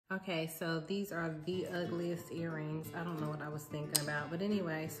Okay, so these are the ugliest earrings. I don't know what I was thinking about, but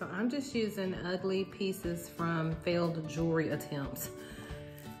anyway, so I'm just using ugly pieces from failed jewelry attempts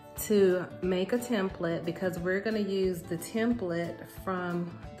to make a template, because we're gonna use the template from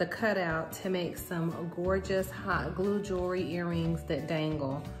the cutout to make some gorgeous hot glue jewelry earrings that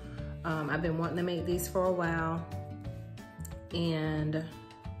dangle. I've been wanting to make these for a while, and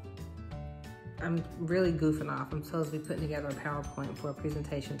I'm really goofing off. I'm supposed to be putting together a PowerPoint for a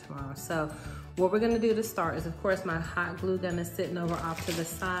presentation tomorrow. So what we're gonna do to start is, of course, my hot glue gun is sitting over off to the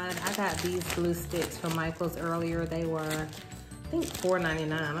side. I got these glue sticks from Michael's earlier. They were, I think,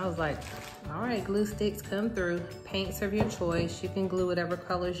 $4.99. I was like, all right, glue sticks, come through. Paints of your choice. You can glue whatever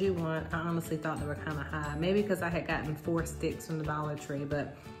colors you want. I honestly thought they were kind of high. Maybe because I had gotten 4 sticks from the Dollar Tree,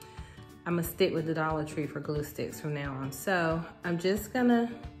 but I'm gonna stick with the Dollar Tree for glue sticks from now on. So I'm just gonna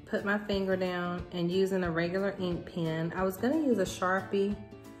put my finger down and using a regular ink pen. I was gonna use a Sharpie,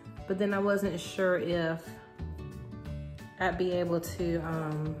 but then I wasn't sure if I'd be able to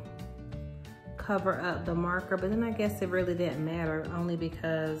cover up the marker, but then I guess it really didn't matter, only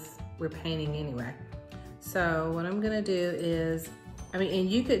because we're painting anyway. So what I'm gonna do is, and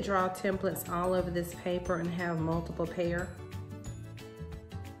you could draw templates all over this paper and have multiple pair,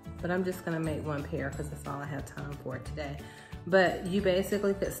 but I'm just gonna make one pair because that's all I have time for today. But you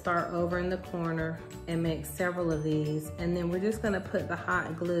basically could start over in the corner and make several of these, and then we're just gonna put the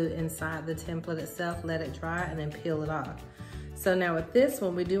hot glue inside the template itself, let it dry, and then peel it off. So now with this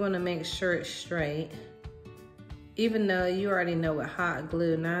one, we do wanna make sure it's straight. Even though you already know with hot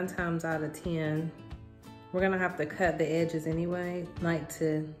glue, 9 times out of 10, we're gonna have to cut the edges anyway, like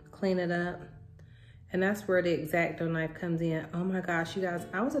to clean it up. And that's where the X-Acto knife comes in. Oh my gosh, you guys,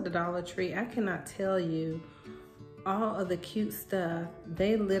 I was at the Dollar Tree. I cannot tell you all of the cute stuff.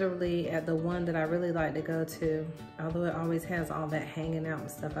 They literally, at the one that I really like to go to, although it always has all that hanging out and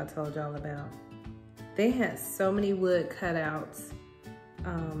stuff I told y'all about, they had so many wood cutouts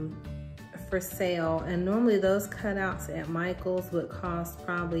for sale. And normally those cutouts at Michael's would cost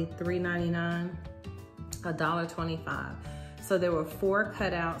probably $3.99, $1.25. So there were 4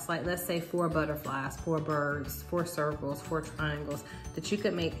 cutouts, like let's say 4 butterflies, 4 birds, 4 circles, 4 triangles, that you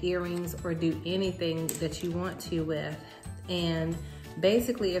could make earrings or do anything that you want to with. And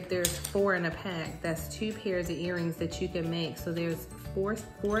basically if there's 4 in a pack, that's 2 pairs of earrings that you can make. So there's 4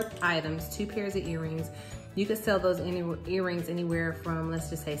 items, 2 pairs of earrings. You could sell those earrings anywhere from, let's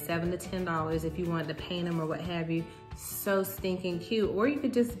just say, $7 to $10 if you wanted to paint them or what have you. So stinking cute. Or you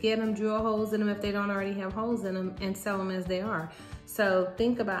could just get them, drill holes in them if they don't already have holes in them, and sell them as they are. So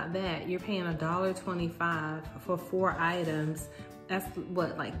think about that. You're paying $1.25 for 4 items. That's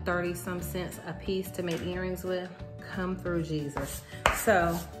what, like 30 some cents a piece to make earrings with? Come through, Jesus.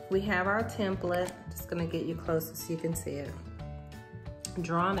 So we have our template. Just gonna get you closer so you can see it.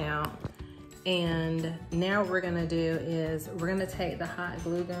 Drawn out. And now what we're gonna do is we're gonna take the hot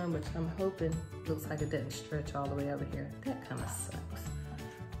glue gun, which I'm hoping looks like it didn't stretch all the way over here. That kind of sucks.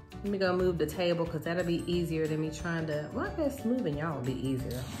 Let me go move the table because that'll be easier than me trying to, well, I guess moving y'all will be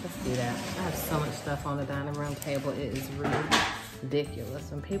easier. Let's do that. I have so much stuff on the dining room table. It is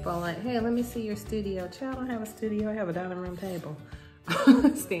ridiculous. When people are like, hey, let me see your studio. Child, I don't have a studio, I have a dining room table.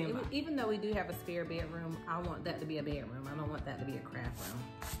 Stand by. Even though we do have a spare bedroom, I want that to be a bedroom. I don't want that to be a craft room.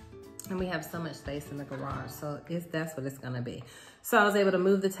 And we have so much space in the garage, so that's what it's gonna be. So I was able to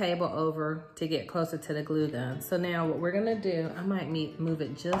move the table over to get closer to the glue gun. So now what we're gonna do, I might move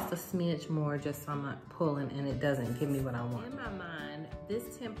it just a smidge more, just so I'm not pulling and it doesn't give me what I want. In my mind, this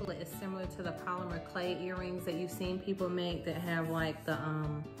template is similar to the polymer clay earrings that you've seen people make that have like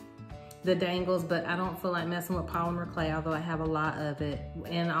the dangles, but I don't feel like messing with polymer clay, although I have a lot of it.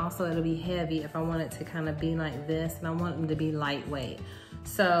 And also it'll be heavy if I want it to kind of be like this, and I want them to be lightweight.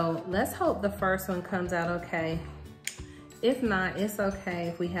 So let's hope the first one comes out okay. If not, it's okay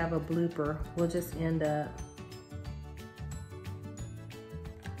if we have a blooper. We'll just end up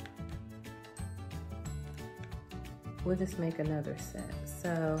we'll just make another set.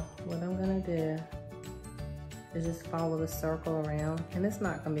 So what I'm gonna do is just follow the circle around, and it's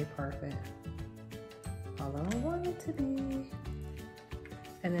not gonna be perfect, although I want it to be.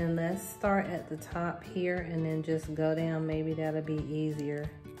 And then let's start at the top here and then just go down. Maybe that'll be easier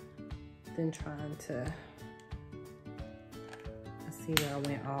than trying to, I see where I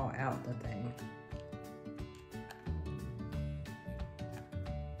went all out the thing.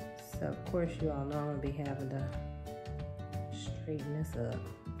 So of course you all know I'm gonna be having to straighten this up.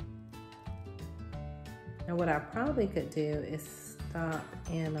 Now what I probably could do is stop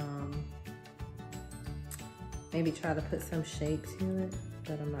and maybe try to put some shape to it,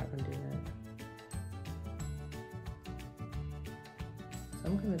 but I'm not gonna do that. So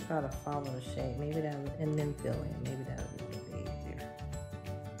I'm gonna try to follow the shape. Maybe that, and then fill in. Maybe that'll be a little bit easier.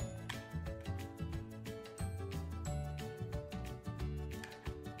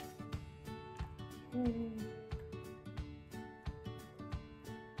 Okay.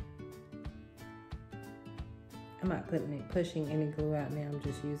 I'm not pushing any glue out now. I'm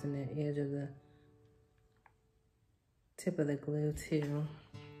just using the edge of the tip of the glue to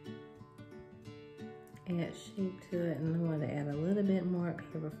add shape to it, and I want to add a little bit more up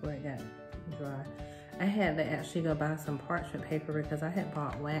here before it got dry. I had to actually go buy some parchment paper because I had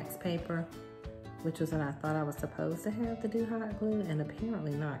bought wax paper, which was what I thought I was supposed to have to do hot glue, and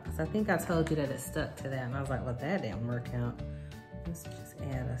apparently not, because I think I told you that it stuck to that, and I was like, well, that didn't work out. Let's just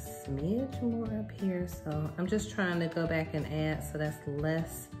add a smidge more up here. So I'm just trying to go back and add, so that's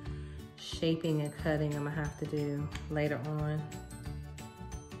less shaping and cutting I'm gonna have to do later on.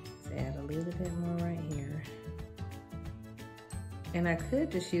 Let's add a little bit more right here. And I could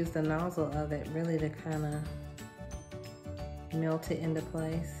just use the nozzle of it really to kind of melt it into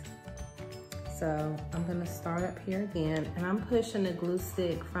place. So I'm gonna start up here again, and I'm pushing the glue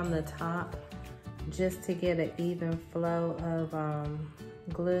stick from the top just to get an even flow of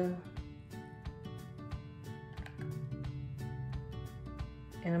glue.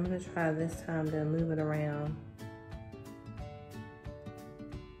 And I'm gonna try this time to move it around.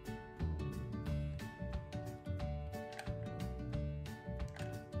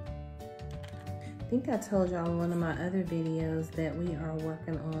 I think I told y'all in one of my other videos that we are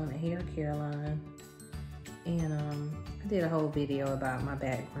working on a hair care line. And I did a whole video about my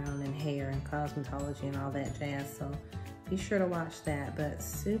background in hair and cosmetology and all that jazz, so be sure to watch that. But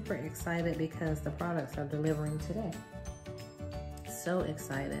super excited because the products are delivering today. So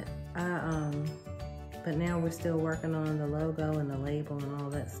excited. But now we're still working on the logo and the label and all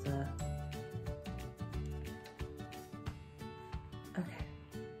that stuff. Okay.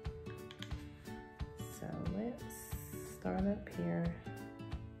 So let's start up here.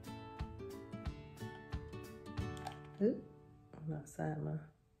 Oop, I'm outside my.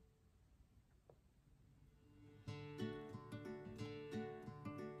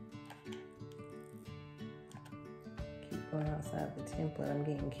 Keep going outside the template. I'm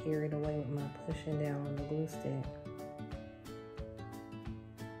getting carried away with my pushing down on the glue stick.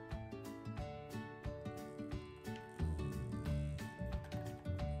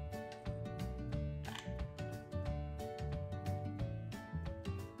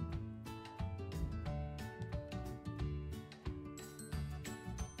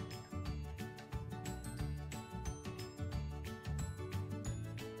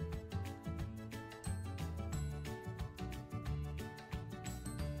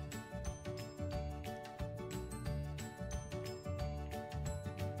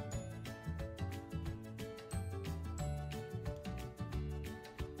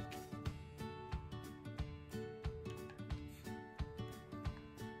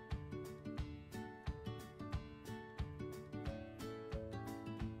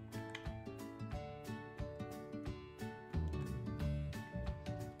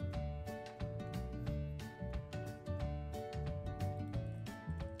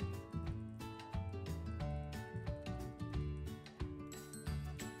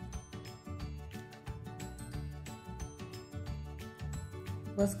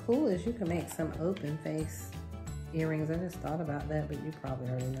 What's cool is you can make some open face earrings. I just thought about that, but you probably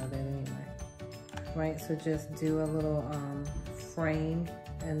already know that anyway. Right, so just do a little frame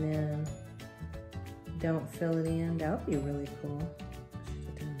and then don't fill it in. That would be really cool. I should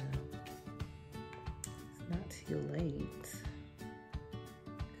have done that. It's not too late.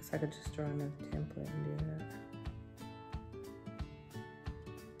 Guess I could just draw another template and do that.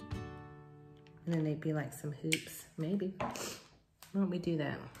 And then they'd be like some hoops, maybe. Why don't we do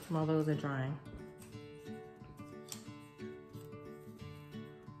that while those are drying?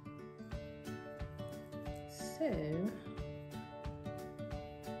 So,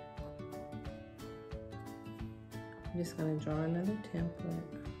 I'm just gonna draw another template.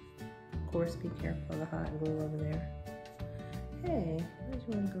 Of course, be careful of the hot glue over there. Hey, where do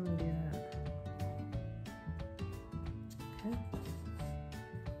you wanna go and do that? Okay.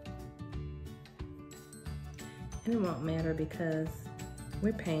 And it won't matter because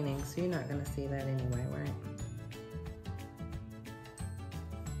we're painting, so you're not gonna see that anyway, right?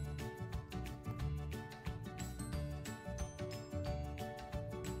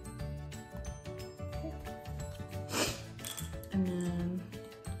 And then,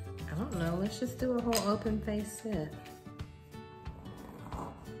 I don't know, let's just do a whole open face set.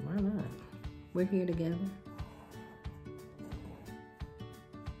 Why not? We're here together.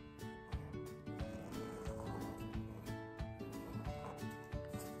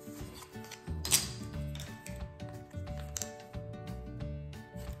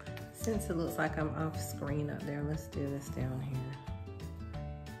 Since it looks like I'm off screen up there, let's do this down here.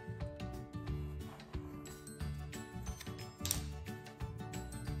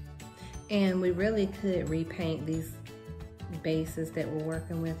 And we really could repaint these bases that we're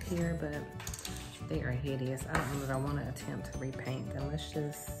working with here, but they are hideous. I don't know that I want to attempt to repaint them. Let's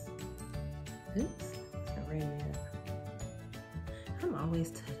just, oops, it's not ready yet. I'm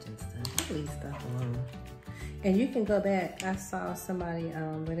always touching stuff. Leave stuff alone. And you can go back. I saw somebody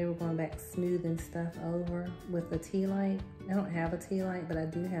where they were going back smoothing stuff over with a tea light. I don't have a tea light, but I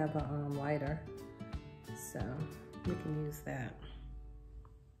do have a lighter, so we can use that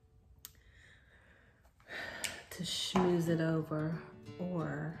to schmooze it over,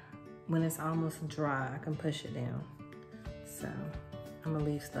 or when it's almost dry, I can push it down. So I'm gonna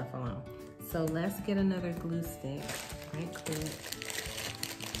leave stuff alone. So let's get another glue stick right quick.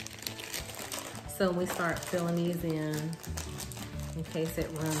 So when we start filling these in case it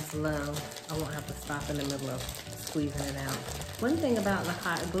runs low, I won't have to stop in the middle of squeezing it out. One thing about the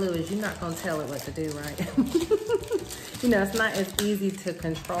hot glue is you're not gonna tell it what to do, right? You know, it's not as easy to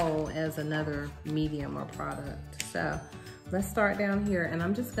control as another medium or product. So let's start down here, and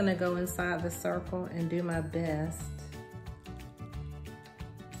I'm just gonna go inside the circle and do my best.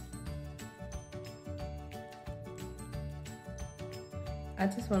 I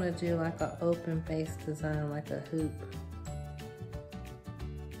just want to do like an open face design, like a hoop.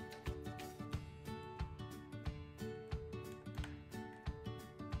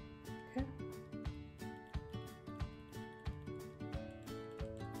 Okay.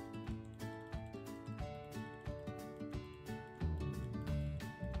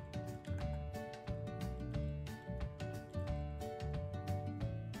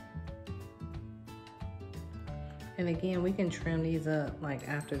 And again, we can trim these up like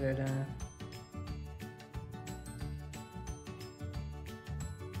after they're done.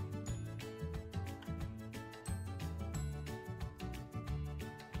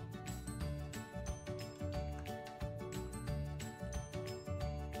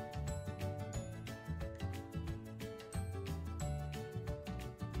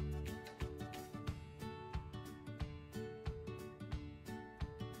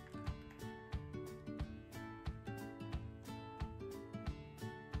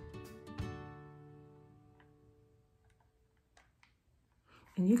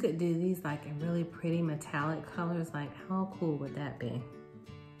 And you could do these like in really pretty metallic colors. Like, how cool would that be?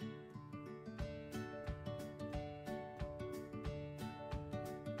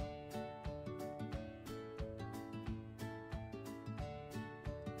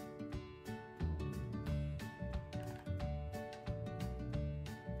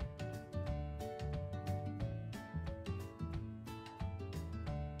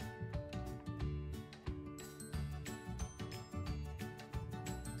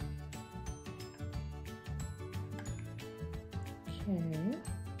 Okay.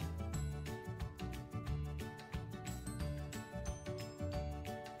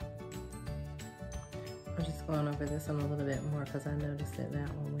 I'm just going over this one a little bit more because I noticed that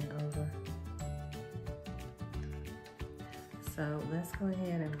that one went over. So let's go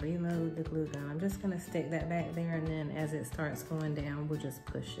ahead and reload the glue gun. I'm just going to stick that back there, and then as it starts going down, we'll just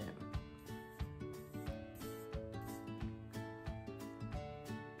push it.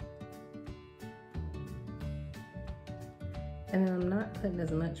 And I'm not putting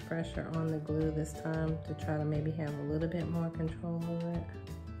as much pressure on the glue this time to try to maybe have a little bit more control over it.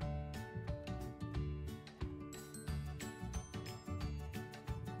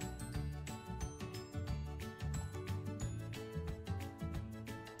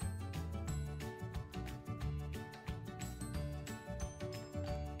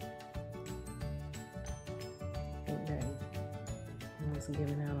 I think that almost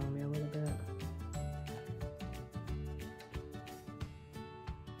giving out on me a little bit.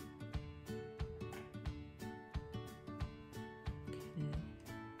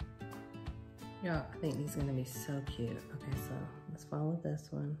 Yeah, I think these are gonna be so cute. Okay, so let's follow this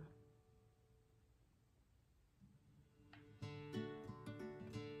one.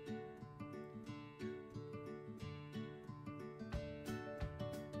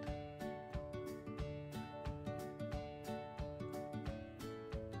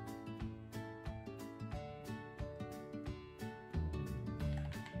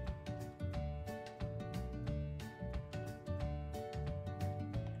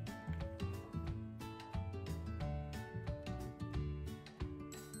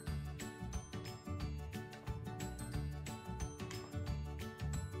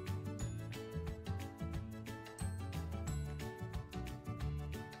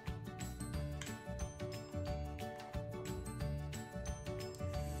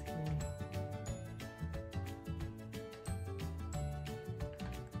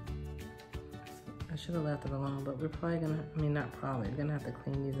 should have left it alone, but we're probably gonna, I mean, not probably, we're gonna have to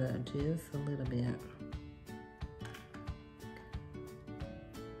clean these up just a little bit.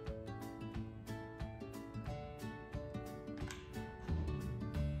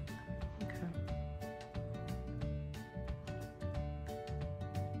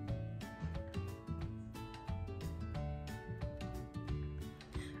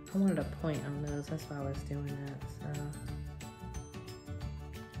 I wanted a point on those, that's why I was doing that, so.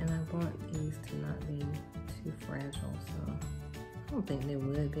 And I want these to not be too fragile, so. I don't think they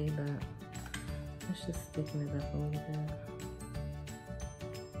would be, but it's just sticking it up a little bit.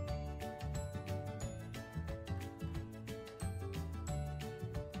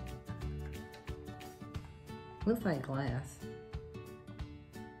 Looks like glass.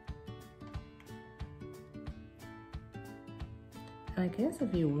 I guess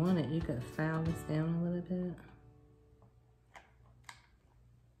if you want it, you could file this down a little bit.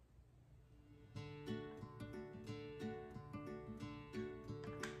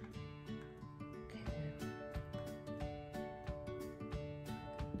 Okay.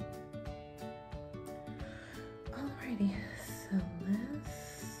 Alrighty, so let's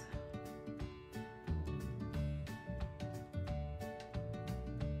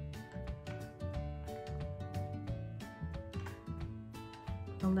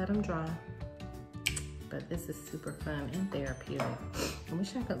I'll let them dry, but this is super fun and therapeutic. I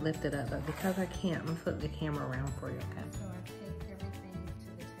wish I could lift it up, but because I can't, I'm gonna flip the camera around for you, okay? So I take everything to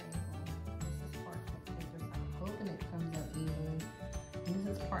the table. This is parchment paper, so I'm hoping it comes up evenly. And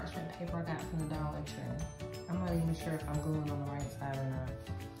this is parchment paper I got from the Dollar Tree. I'm not even sure if I'm gluing on the right side or not.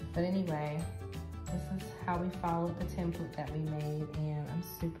 But anyway, this is how we followed the template that we made, and I'm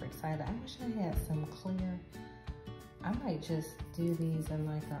super excited. I wish I had some clear, I might just do these in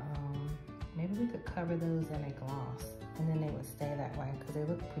like a, maybe we could cover those in a gloss and then they would stay that way because they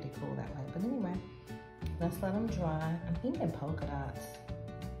look pretty cool that way. But anyway, let's let them dry. I'm thinking polka dots.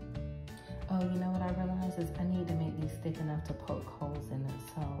 Oh, you know what I realized is I need to make these thick enough to poke holes in it.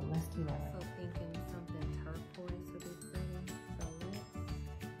 So let's do that. I'm also thinking something turquoise would be pretty.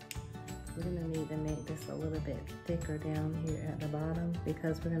 So we're gonna need to make this a little bit thicker down here at the bottom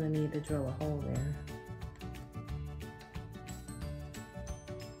because we're gonna need to drill a hole there.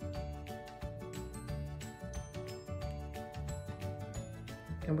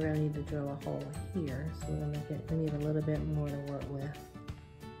 And we're gonna need to drill a hole here, so we're gonna make it, we need a little bit more to work with.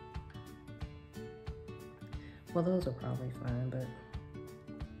 Well, those are probably fine, but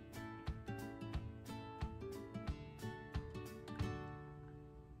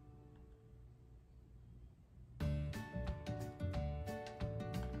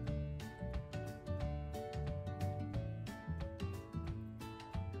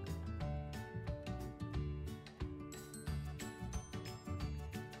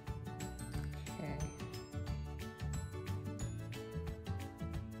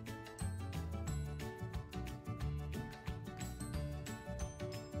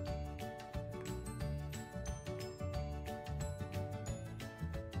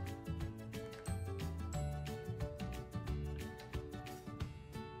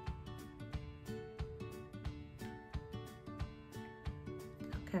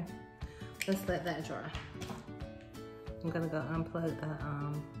okay, let's let that dry. I'm gonna go unplug the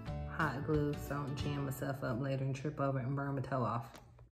hot glue so I don't jam myself up later and trip over and burn my toe off.